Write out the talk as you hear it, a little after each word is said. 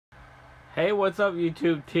Hey, what's up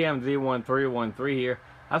YouTube? TMZ1313 here.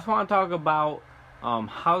 I just want to talk about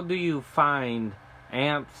how do you find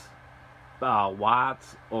amps,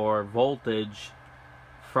 watts, or voltage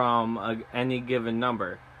from any given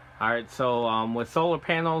number. Alright, so with solar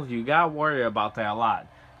panels, you got to worry about that a lot.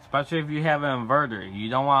 Especially if you have an inverter. You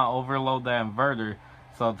don't want to overload the inverter.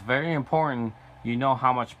 So it's very important you know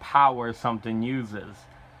how much power something uses.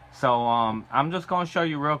 So I'm just going to show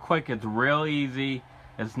you real quick. It's real easy.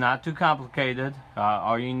 It's not too complicated.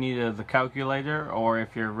 All you need is a calculator, or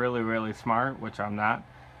if you're really smart, which I'm not,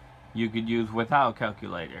 you could use without a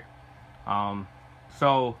calculator.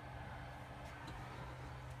 So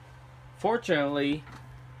fortunately,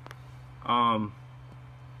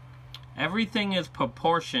 everything is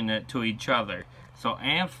proportionate to each other. So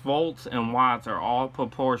amps, volts, and watts are all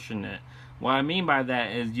proportionate. What I mean by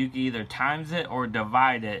that is you can either times it or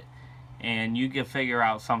divide it, and you can figure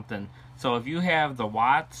out something. So if you have the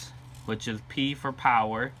watts, which is P for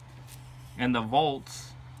power, and the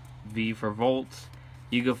volts, V for volts,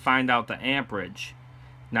 you can find out the amperage.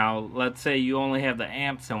 Now, let's say you only have the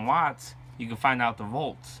amps and watts, you can find out the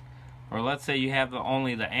volts. Or let's say you have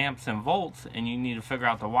only the amps and volts, and you need to figure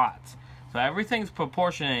out the watts. So everything's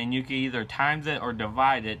proportionate, and you can either times it or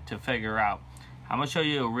divide it to figure out. I'm going to show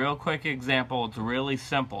you a real quick example. It's really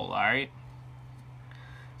simple, alright?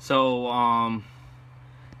 So,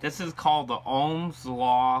 this is called the Ohm's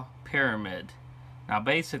Law Pyramid. Now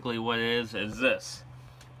basically what it is this.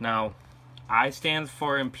 Now, I stands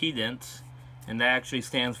for impedance, and that actually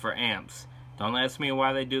stands for amps. Don't ask me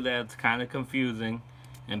why they do that, it's kind of confusing.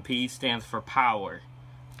 And P stands for power,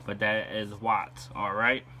 but that is watts,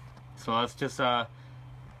 alright? So let's just,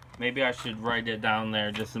 maybe I should write it down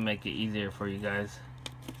there just to make it easier for you guys.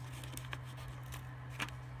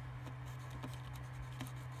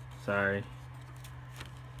 Sorry.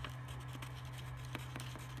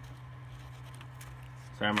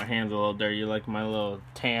 Sorry, my hand's a little dirty. You like my little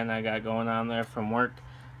tan I got going on there from work?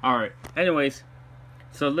 Alright, anyways,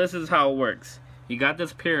 so this is how it works. You got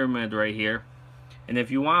this pyramid right here, and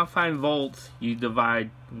if you want to find volts, you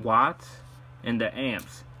divide watts into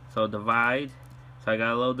amps. So divide, so I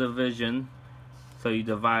got a little division, so you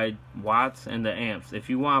divide watts into amps. If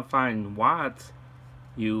you want to find watts,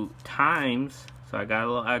 you times, so I got a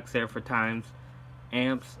little X there for times,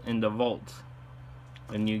 amps into volts,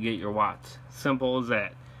 and you get your watts. Simple as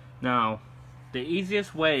that. Now, the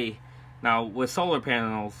easiest way, now with solar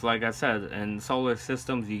panels, like I said, and solar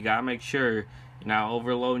systems, you gotta make sure you're not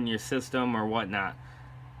overloading your system or whatnot.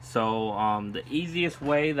 So, the easiest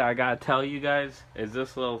way that I gotta tell you guys is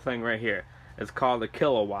this little thing right here. It's called a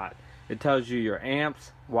kilowatt. It tells you your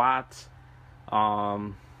amps, watts,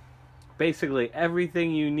 basically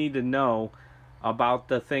everything you need to know about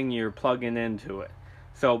the thing you're plugging into it.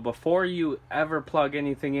 So before you ever plug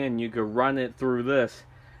anything in, you could run it through this,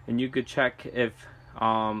 and you could check if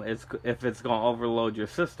it's going to overload your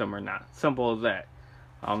system or not. Simple as that.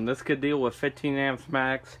 This could deal with 15 amps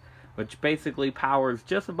max, which basically powers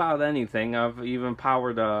just about anything. I've even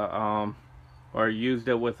powered or used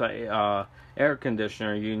it with a air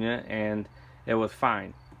conditioner unit, and it was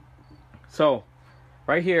fine. So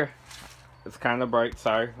right here, it's kind of bright.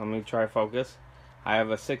 Sorry, let me try focus. I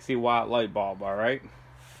have a 60 watt light bulb, alright?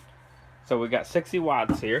 So we got 60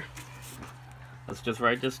 watts here. Let's just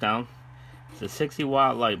write this down. It's a 60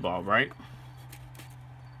 watt light bulb, right?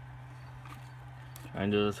 Try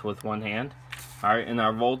and do this with one hand. Alright, and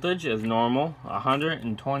our voltage is normal,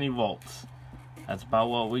 120 volts. That's about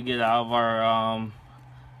what we get out of our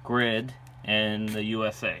grid in the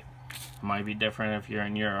USA. It might be different if you're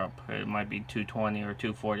in Europe. It might be 220 or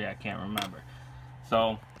 240, I can't remember.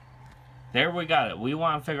 So, there we got it. We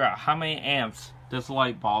want to figure out how many amps this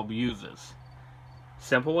light bulb uses.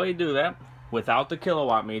 Simple way to do that, without the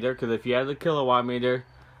kilowatt meter, because if you have the kilowatt meter,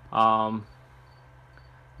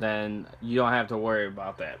 then you don't have to worry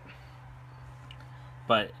about that.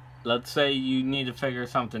 But let's say you need to figure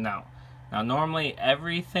something out. Now normally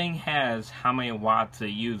everything has how many watts it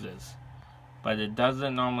uses, but it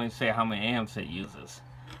doesn't normally say how many amps it uses.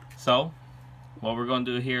 So what we're going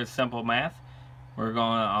to do here is simple math. We're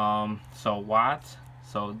going so watts,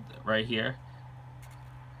 so right here,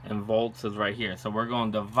 and volts is right here. So we're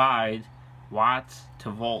going to divide watts to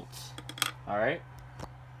volts. Alright,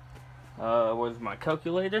 where's my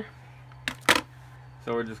calculator?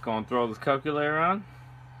 So we're just going to throw this calculator on.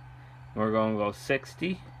 We're going to go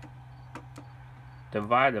 60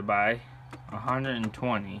 divided by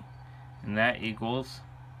 120, and that equals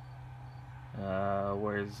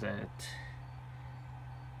where is that?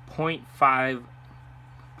 0.5.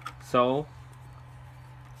 So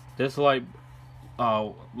this light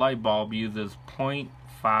bulb uses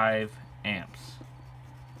 0.5 amps.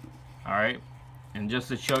 Alright, and just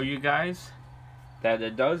to show you guys that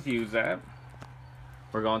it does use that,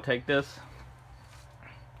 we're going to take this.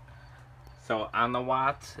 So on the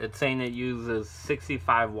watts, it's saying it uses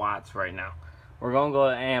 65 watts right now. We're going to go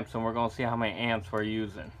to amps and we're going to see how many amps we're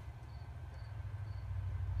using.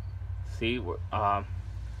 See,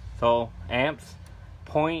 so amps,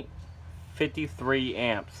 0.53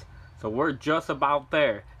 amps. So we're just about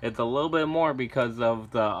there. It's a little bit more because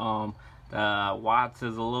of the watts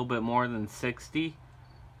is a little bit more than 60.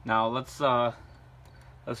 Now let's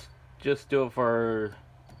just do it for.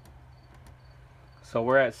 So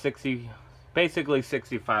we're at 60, basically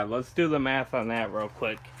 65. Let's do the math on that real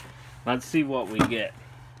quick. Let's see what we get.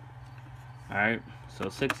 All right. So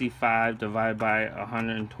 65 divided by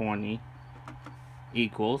 120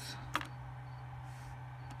 equals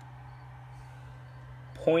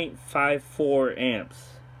 0.54 amps.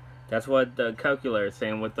 That's what the calculator is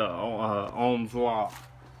saying with the Ohm's law.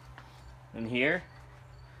 And here,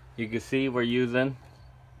 you can see we're using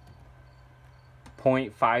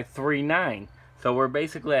 0.539. So we're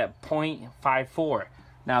basically at 0.54.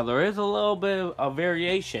 Now there is a little bit of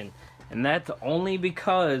variation, and that's only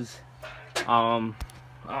because, oh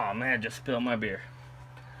man, I just spilled my beer.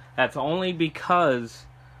 That's only because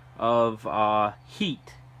of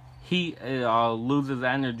heat. Heat loses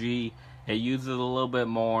energy, it uses a little bit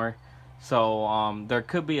more, so there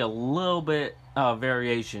could be a little bit of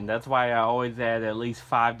variation. That's why I always add at least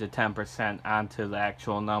 5 to 10% onto the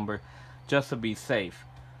actual number, just to be safe.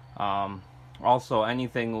 Also,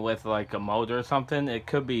 anything with like a motor or something, it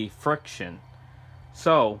could be friction.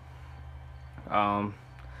 So,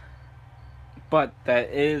 but that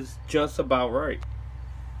is just about right.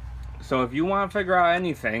 So if you want to figure out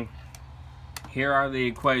anything, here are the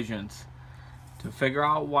equations. To figure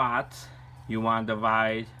out watts, you want to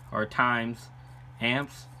divide or times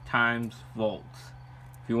amps times volts.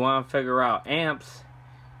 If you want to figure out amps,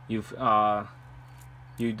 you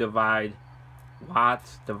divide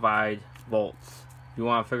watts divide volts. If you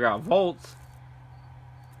want to figure out volts,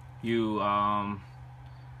 you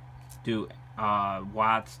do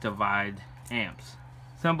watts divide amps.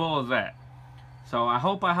 Simple as that. So I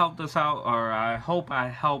hope I helped this out, or I hope I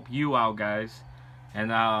help you out, guys. And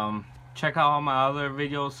check out all my other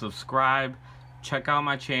videos, subscribe, check out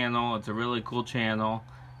my channel. It's a really cool channel.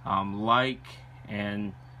 Like,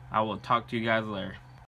 and I will talk to you guys later.